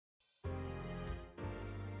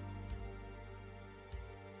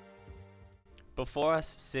Before us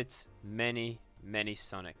sits many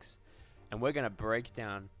Sonics, and we're going to break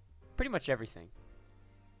down pretty much everything.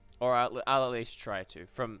 Or I'll at least try to,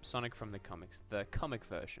 from Sonic from the comics, the comic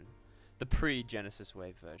version, the pre-Genesis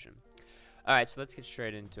Wave version. Alright, so let's get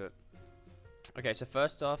straight into it. Okay, so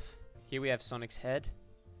first off, here we have Sonic's head.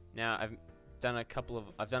 Now, I've done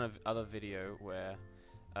another video where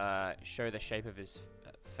show the shape of his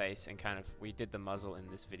face, and kind of we did the muzzle in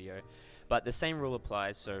this video, but the same rule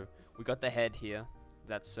applies. So we got the head here,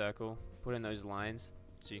 that circle, put in those lines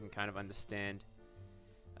so you can kind of understand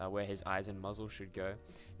where his eyes and muzzle should go.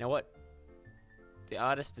 Now what the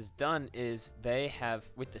artist has done is they have,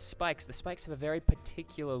 with the spikes have a very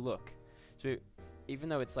particular look. So even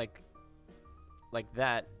though it's like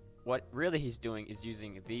that, what really he's doing is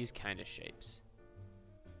using these kind of shapes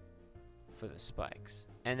for the spikes.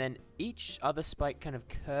 And then each other spike kind of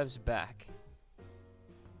curves back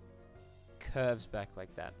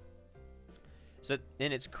like that. So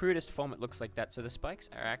in its crudest form, it looks like that. So the spikes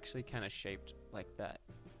are actually kind of shaped like that,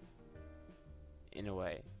 in a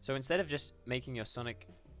way. So instead of just making your Sonic,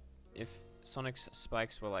 if Sonic's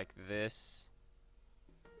spikes were like this,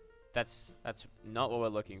 that's not what we're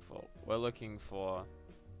looking for. We're looking for,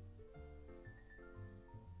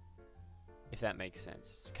 if that makes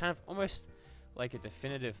sense, it's kind of almost like a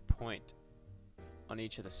definitive point on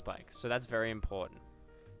each of the spikes. So that's very important.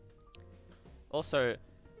 Also,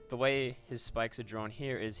 the way his spikes are drawn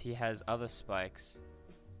here is he has other spikes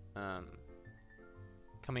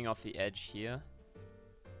coming off the edge here.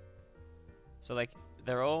 So like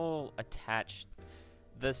they're all attached.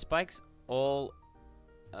 The spikes all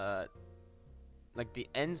like the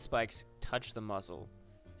end spikes touch the muzzle,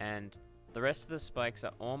 and the rest of the spikes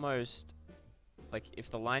are almost like, if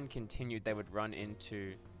the line continued, they would run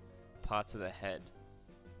into parts of the head.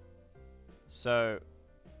 So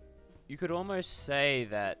you could almost say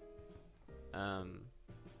that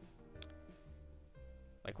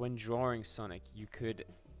like when drawing Sonic, you could,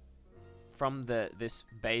 from this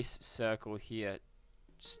base circle here,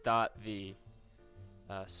 start the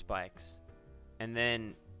spikes, and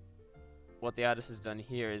then what the artist has done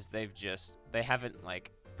here is they haven't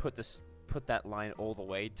like put that line all the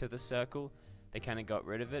way to the circle. They kind of got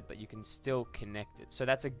rid of it, but you can still connect it. So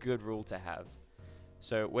that's a good rule to have.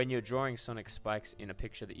 So when you're drawing Sonic spikes in a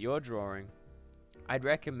picture that you're drawing, I'd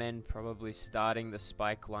recommend probably starting the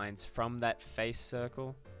spike lines from that face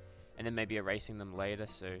circle, and then maybe erasing them later,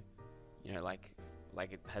 so you know, like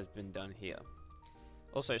it has been done here.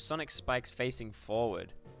 Also, Sonic spikes facing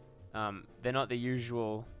forward, they're not the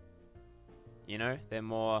usual, you know, they're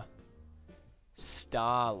more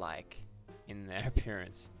star-like in their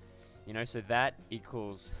appearance. You know, so that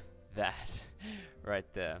equals that right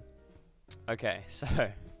there. Okay, so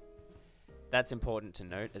that's important to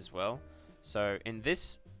note as well. So in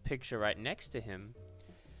this picture right next to him,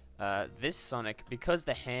 this Sonic, because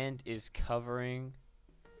the hand is covering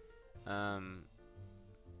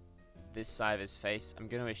this side of his face, I'm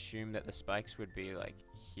going to assume that the spikes would be like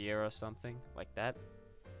here or something like that.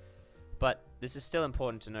 But this is still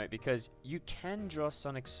important to note, because you can draw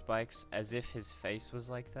Sonic's spikes as if his face was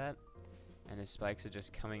like that, and his spikes are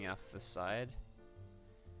just coming off the side.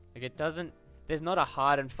 Like, it doesn't, there's not a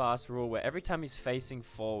hard and fast rule where every time he's facing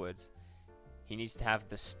forwards, he needs to have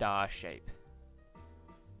the star shape.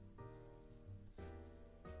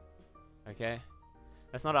 Okay?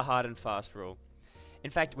 That's not a hard and fast rule.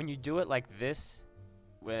 In fact, when you do it like this,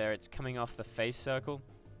 where it's coming off the face circle,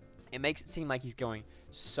 it makes it seem like he's going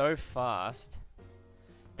so fast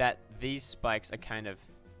that these spikes are kind of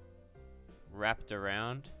wrapped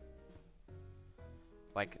around.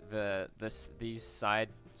 Like these side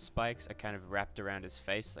spikes are kind of wrapped around his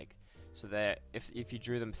face, like, so that if you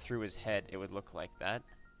drew them through his head, it would look like that.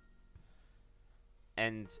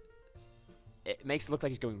 And it makes it look like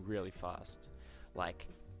he's going really fast, like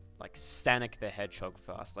Sonic the Hedgehog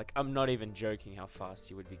fast. Like, I'm not even joking how fast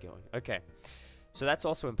he would be going. Okay, so that's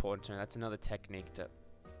also important to know. That's another technique to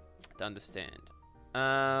understand.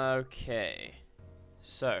 Okay,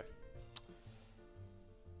 so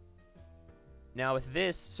now with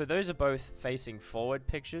this, so those are both facing forward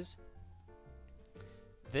pictures.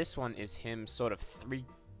 This one is him sort of three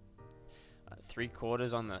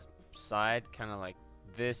quarters on the side, kind of like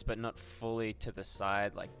this, but not fully to the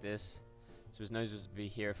side like this. So his nose would be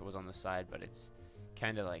here if it was on the side, but it's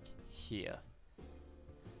kind of like here.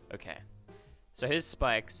 Okay, so his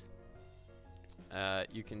spikes,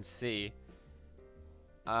 you can see,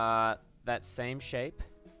 that same shape,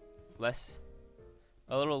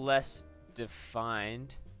 a little less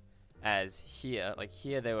defined as here. Like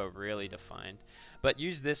here they were really defined, but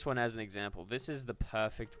use this one as an example. This is the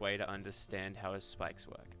perfect way to understand how his spikes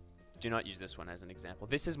work. do not use this one as an example.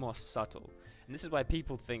 This is more subtle, and this is why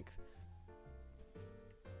people think.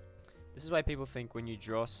 This is why people think when you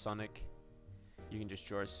draw Sonic, you can just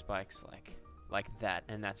draw his spikes like that,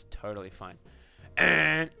 and that's totally fine.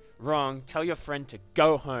 And wrong. Tell your friend to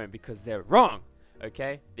go home because they're wrong.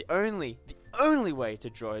 Okay? The only way to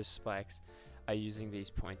draw his spikes are using these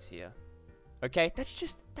points here. Okay?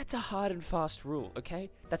 That's a hard and fast rule,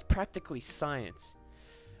 okay? That's practically science.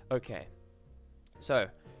 Okay. So,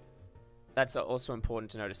 that's also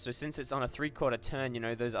important to notice. So since it's on a 3/4 turn, you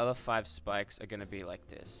know, those other 5 spikes are going to be like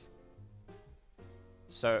this.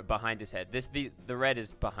 So behind his head. The red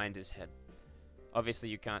is behind his head. Obviously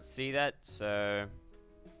you can't see that, so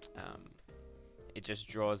he just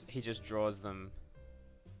draws them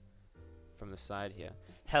from the side here.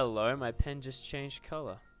 Hello, my pen just changed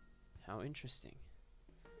color. How interesting.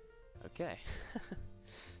 Okay.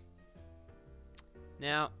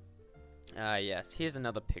 Now, yes, here's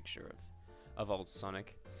another picture of old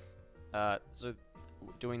Sonic. So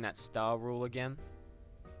doing that star rule again.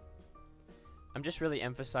 I'm just really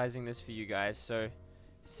emphasizing this for you guys. So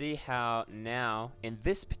see how now in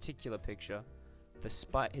this particular picture,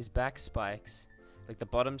 his back spikes, like the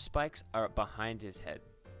bottom spikes, are behind his head.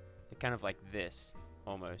 They're kind of like this,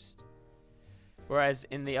 almost. Whereas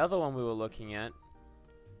in the other one we were looking at,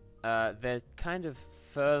 they're kind of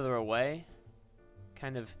further away,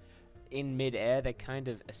 kind of in mid-air. They're kind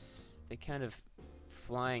of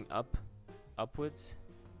flying upwards.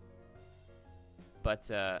 But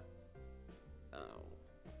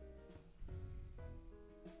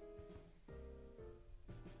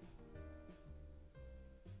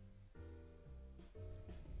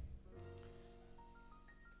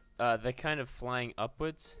they're kind of flying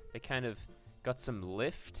upwards. They kind of got some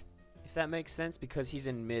lift, if that makes sense, because he's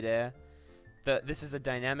in midair. This is a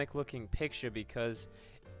dynamic looking picture because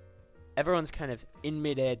everyone's kind of in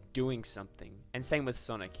midair doing something. And same with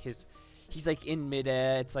Sonic. He's like in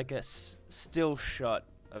midair. It's like a still shot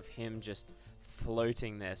of him just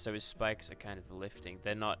floating there. So his spikes are kind of lifting.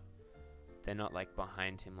 They're not like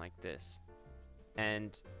behind him like this.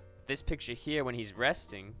 And this picture here, when he's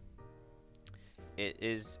resting,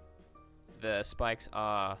 the spikes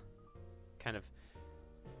are kind of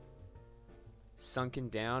sunken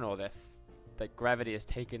down, or the gravity has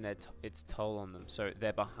taken its toll on them, so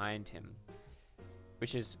they're behind him,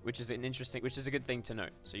 which is a good thing to note.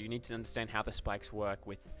 So you need to understand how the spikes work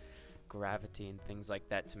with gravity and things like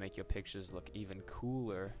that to make your pictures look even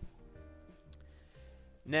cooler.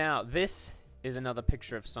 Now this is another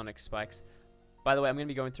picture of Sonic spikes. By the way, I'm going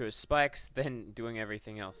to be going through his spikes, then doing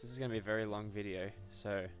everything else. This is going to be a very long video,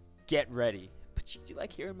 so get ready. But you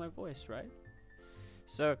like hearing my voice, right?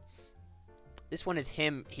 So, this one is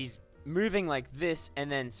him. He's moving like this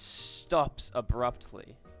and then stops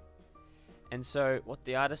abruptly. And so, what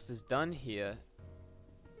the artist has done here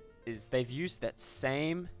is they've used that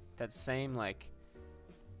same like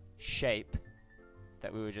shape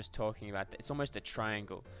that we were just talking about. It's almost a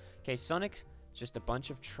triangle. Okay, Sonic's just a bunch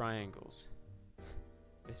of triangles.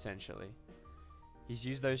 Essentially, he's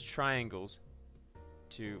used those triangles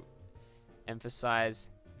to emphasize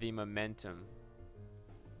the momentum.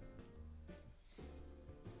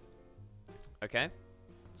 Okay,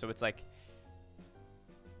 so it's like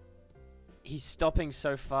he's stopping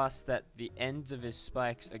so fast that the ends of his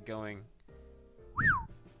spikes are going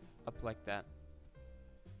up like that,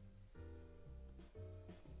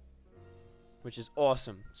 which is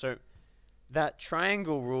awesome. So that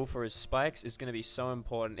triangle rule for his spikes is going to be so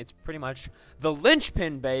important. It's pretty much the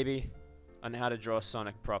linchpin, baby, on how to draw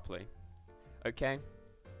Sonic properly. Okay?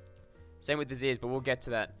 Same with his ears, but we'll get to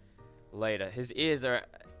that later. His ears are...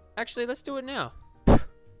 Actually, let's do it now.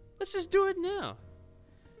 Let's just do it now.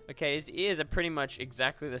 Okay, his ears are pretty much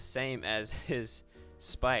exactly the same as his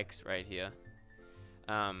spikes right here.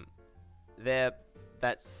 They're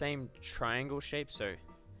that same triangle shape, so...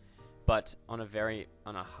 but on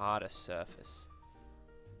a harder surface.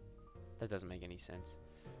 That doesn't make any sense.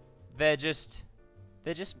 They're just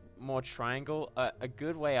more triangle. A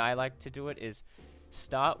good way I like to do it is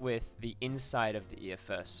start with the inside of the ear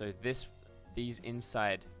first. So these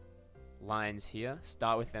inside lines here,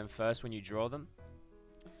 start with them first when you draw them.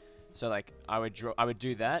 So like I would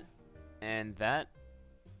do that, and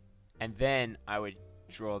then I would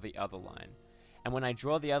draw the other line. And when I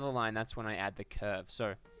draw the other line, that's when I add the curve. So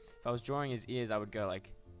if I was drawing his ears, I would go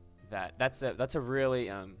like that. That's a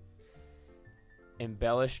really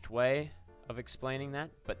embellished way of explaining that,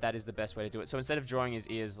 but that is the best way to do it. So instead of drawing his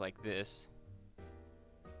ears like this,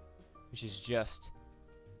 which is just,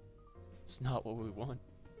 it's not what we want.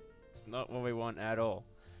 It's not what we want at all.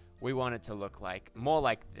 We want it to look like more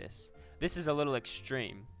like this. This is a little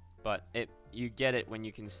extreme, but you get it when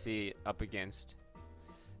you can see it up against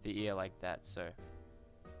the ear like that. So,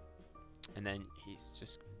 and then he's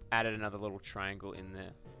just added another little triangle in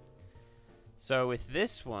there. So with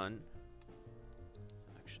this one,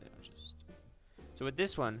 actually so with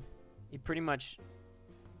this one, he pretty much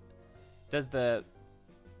does the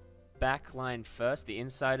back line first, the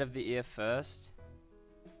inside of the ear first,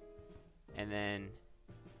 and then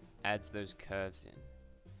adds those curves in,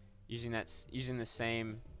 using the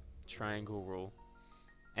same triangle rule.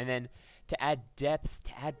 And then to add depth,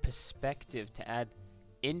 to add perspective, to add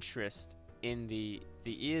interest in the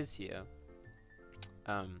ears here,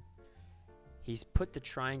 he's put the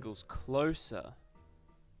triangles closer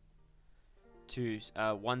to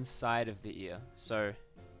one side of the ear. So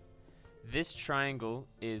this triangle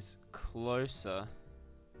is closer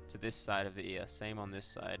to this side of the ear, same on this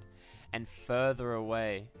side, and further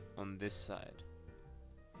away on this side.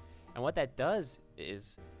 And what that does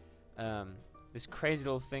is this crazy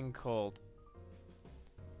little thing called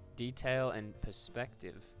detail and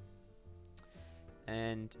perspective,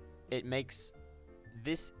 and it makes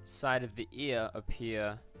this side of the ear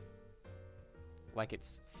appear like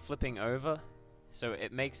it's flipping over. So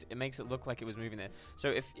it makes it look like it was moving there.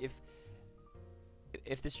 So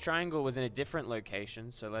if this triangle was in a different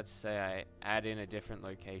location, so let's say I add in a different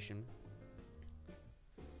location.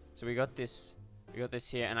 So we got this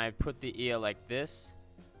here, and I put the ear like this.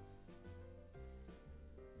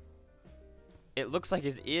 It looks like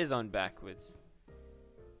his ear's on backwards.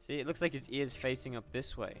 See, it looks like his ear's facing up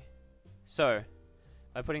this way. So,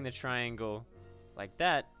 by putting the triangle like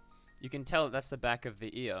that, you can tell that's the back of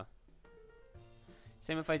the ear.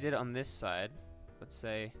 Same if I did it on this side, let's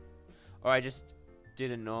say, or I just did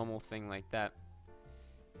a normal thing like that.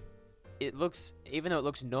 It looks, even though it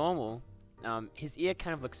looks normal, his ear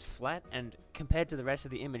kind of looks flat, and compared to the rest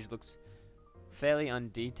of the image, looks fairly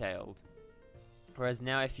undetailed. Whereas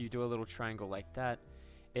now, if you do a little triangle like that,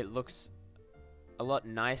 it looks a lot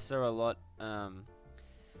nicer, a lot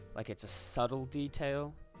like it's a subtle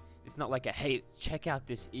detail. It's not like a, hey, check out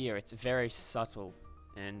this ear. It's very subtle,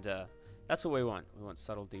 and that's what we want. We want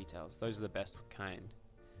subtle details. Those are the best kind.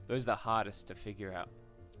 Those are the hardest to figure out.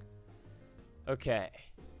 Okay,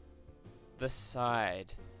 the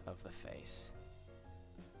side of the face.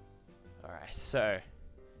 All right, so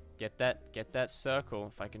get that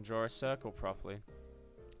circle. If I can draw a circle properly,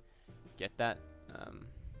 get that.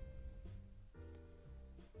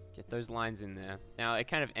 Get those lines in there. Now it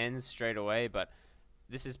kind of ends straight away, but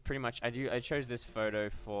this is pretty much, I chose this photo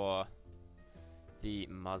for the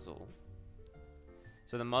muzzle.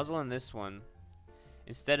 So the muzzle in this one,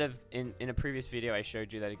 instead of in a previous video I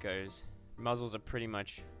showed you that it goes, muzzles are pretty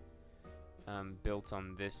much built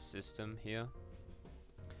on this system here.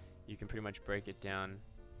 You can pretty much break it down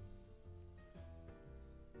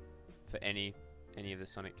for any of the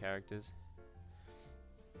Sonic characters.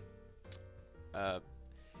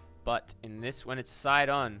 But in this, when it's side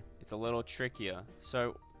on, it's a little trickier.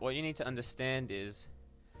 So what you need to understand is,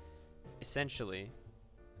 essentially,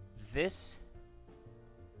 this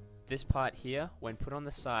part here, when put on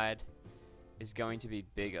the side, is going to be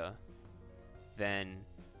bigger than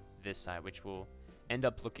this side, which will end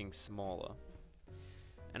up looking smaller.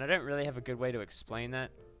 And I don't really have a good way to explain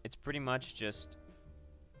that. It's pretty much just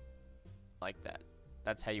like that.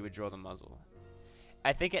 That's how you would draw the muzzle.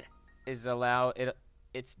 I think it is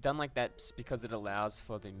it's done like that because it allows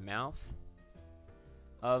for the mouth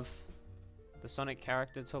of the Sonic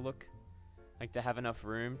character to look like, to have enough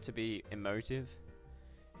room to be emotive,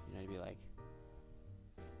 you know, to be like,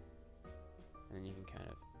 and then you can kind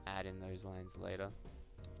of add in those lines later.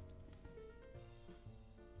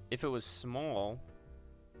 If it was small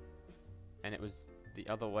and it was the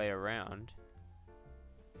other way around,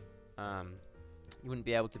 you wouldn't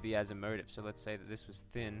be able to be as emotive. So let's say that this was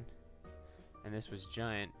thin and this was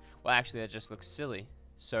giant. Well, actually, that just looks silly.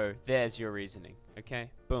 So there's your reasoning.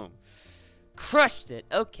 Okay, boom, crushed it.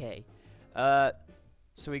 Okay, so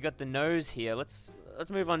we got the nose here. Let's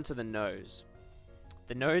move on to the nose.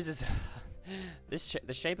 The nose is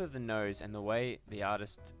the shape of the nose and the way the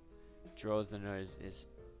artist draws the nose is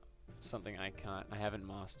something I haven't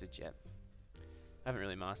mastered yet. I haven't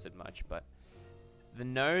really mastered much, but the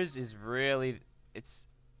nose is really, it's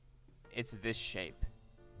this shape,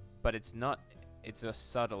 but it's not, it's a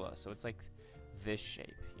subtler, so it's like this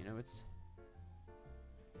shape, you know, it's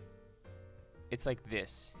like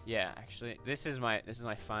this. Yeah, actually, this is my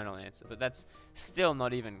final answer, but that's still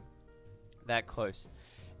not even that close.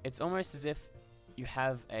 It's almost as if you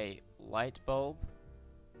have a light bulb.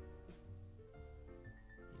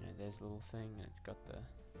 You know, there's a little thing, and it's got the...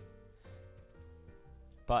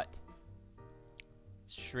 But,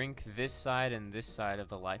 shrink this side and this side of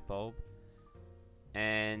the light bulb,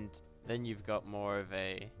 and then you've got more of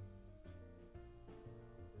a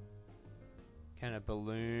kind of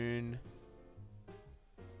balloon.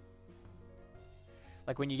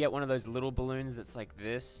 Like when you get one of those little balloons that's like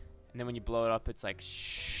this, and then when you blow it up, it's like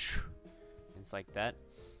shh. It's like that.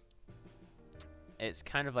 It's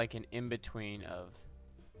kind of like an in-between of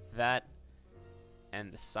that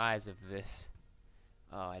and the size of this.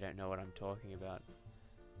 Oh, I don't know what I'm talking about.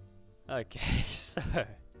 Okay, so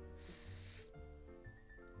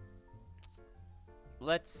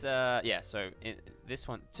let's yeah, so in this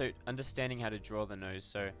one, so understanding how to draw the nose.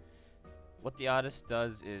 So what the artist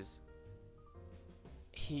does is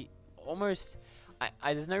he almost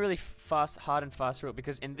there's no really hard and fast rule,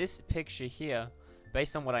 because in this picture here,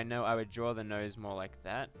 based on what I know, I would draw the nose more like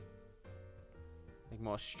that, like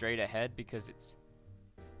more straight ahead, because it's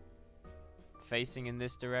facing in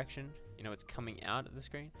this direction. You know, it's coming out of the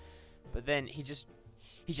screen. But then he just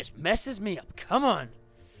messes me up. Come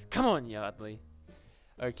on, Yardley.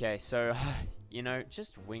 Okay, so you know,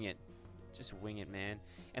 just wing it, man.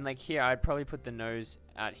 And like here, I'd probably put the nose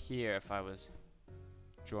out here if I was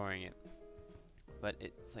drawing it, but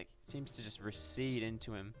it's like it seems to just recede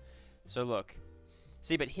into him. So look,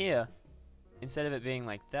 see, but here, instead of it being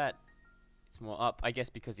like that, it's more up, I guess,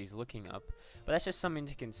 because he's looking up. But that's just something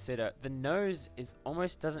to consider. The nose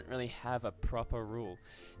doesn't really have a proper rule.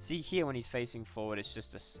 See here, when he's facing forward, it's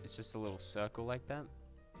just a little circle like that.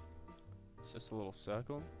 It's just a little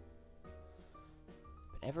circle.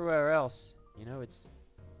 But everywhere else, you know, it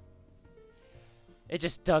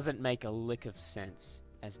just doesn't make a lick of sense,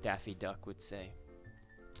 as Daffy Duck would say.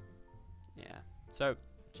 Yeah. So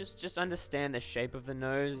just understand the shape of the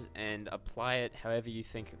nose and apply it however you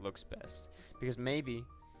think it looks best, because maybe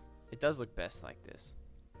it does look best like this.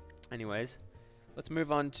 Anyways, let's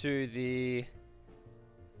move on to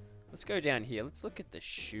let's go down here. Let's look at the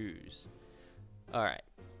shoes. All right.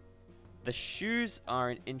 The shoes are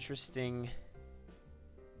an interesting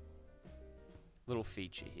little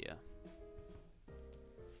feature here.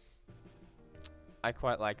 I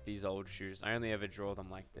quite like these old shoes. I only ever draw them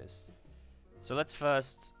like this. So let's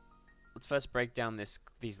first break down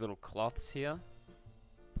these little cloths here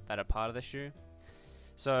that are part of the shoe.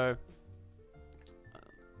 So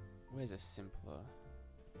where's a simpler?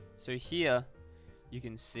 So here you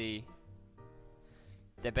can see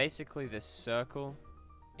they're basically this circle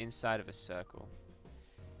inside of a circle.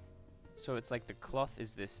 So it's like the cloth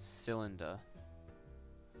is this cylinder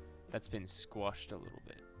that's been squashed a little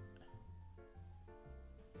bit.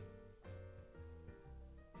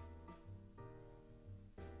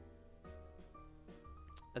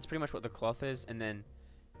 That's pretty much what the cloth is, and then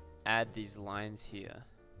add these lines here.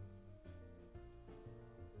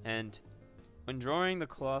 And when drawing the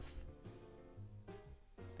cloth,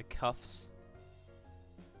 the cuffs,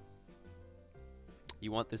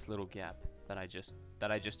 you want this little gap that I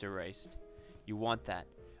just erased. You want that.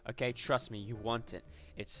 Okay, trust me, you want it.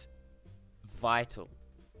 It's vital.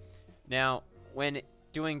 Now, when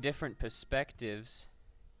doing different perspectives,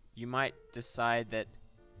 you might decide that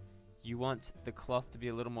you want the cloth to be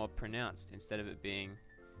a little more pronounced instead of it being,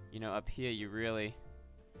 you know, up here. You really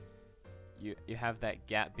you have that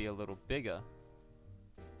gap be a little bigger,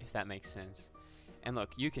 if that makes sense. And look,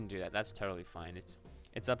 you can do that. That's totally fine.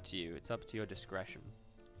 It's up to you. It's up to your discretion.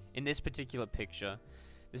 In this particular picture,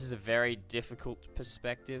 this is a very difficult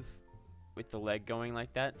perspective with the leg going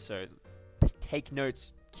like that. So take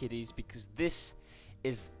notes, kiddies, because this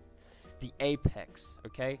is the apex,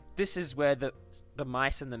 okay? This is where the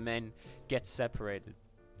mice and the men get separated.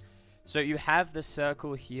 So you have the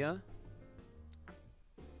circle here.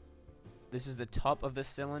 This is the top of the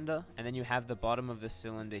cylinder, and then you have the bottom of the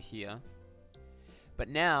cylinder here. But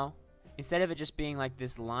now, instead of it just being like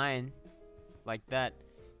this line, like that,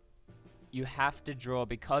 you have to draw,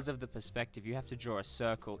 because of the perspective, you have to draw a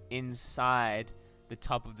circle inside the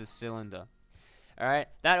top of the cylinder. Alright,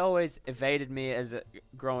 that always evaded me as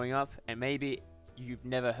growing up, and maybe you've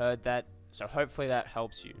never heard that, so hopefully that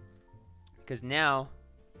helps you. Because now,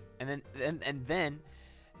 and then,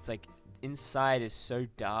 it's like inside is so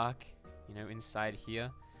dark, you know, inside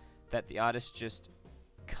here, that the artist just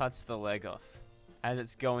cuts the leg off as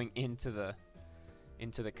it's going into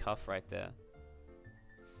the cuff right there.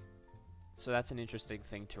 So that's an interesting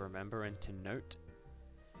thing to remember and to note.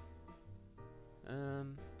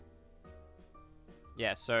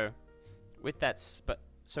 Yeah, so with that,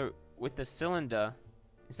 so with the cylinder,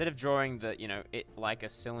 instead of drawing the, you know, it like a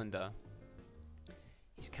cylinder,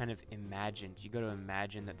 he's kind of imagined. You got to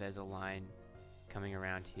imagine that there's a line coming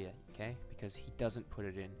around here, okay? Because he doesn't put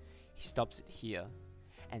it in. He stops it here.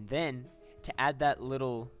 And then to add that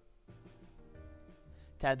little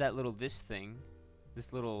this thing,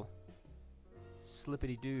 this little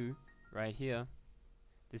slippity-doo right here,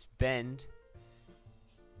 this bend,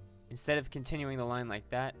 instead of continuing the line like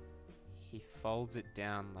that, he folds it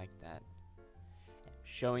down like that,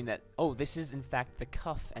 showing that, oh, this is in fact the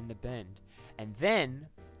cuff and the bend. And then,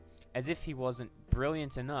 as if he wasn't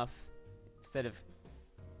brilliant enough, instead of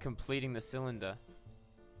completing the cylinder,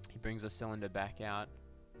 he brings the cylinder back out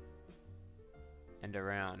and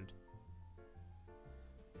around.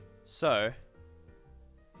 So,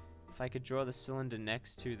 if I could draw the cylinder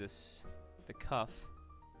next to the cuff,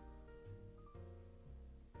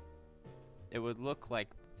 it would look like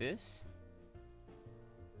this.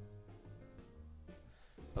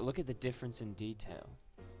 But look at the difference in detail.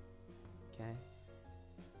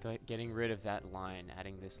 Okay? Getting rid of that line,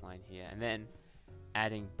 adding this line here, and then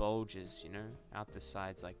adding bulges, you know, out the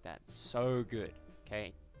sides like that. So good.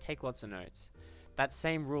 Okay? Take lots of notes. That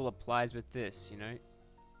same rule applies with this, you know?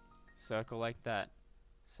 Circle like that.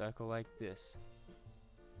 Circle like this.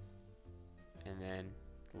 And then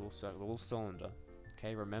little cylinder.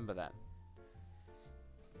 Okay, remember that.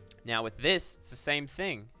 Now with this, it's the same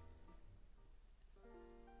thing.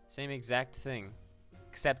 Same exact thing.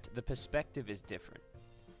 Except the perspective is different.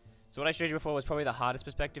 So what I showed you before was probably the hardest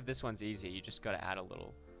perspective. This one's easy. You just gotta add a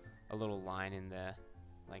little line in there.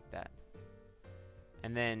 Like that.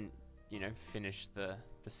 And then, you know, finish the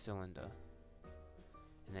cylinder.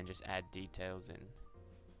 And then just add details in.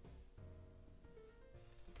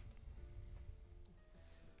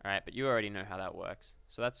 Alright, but you already know how that works.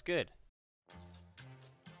 So that's good.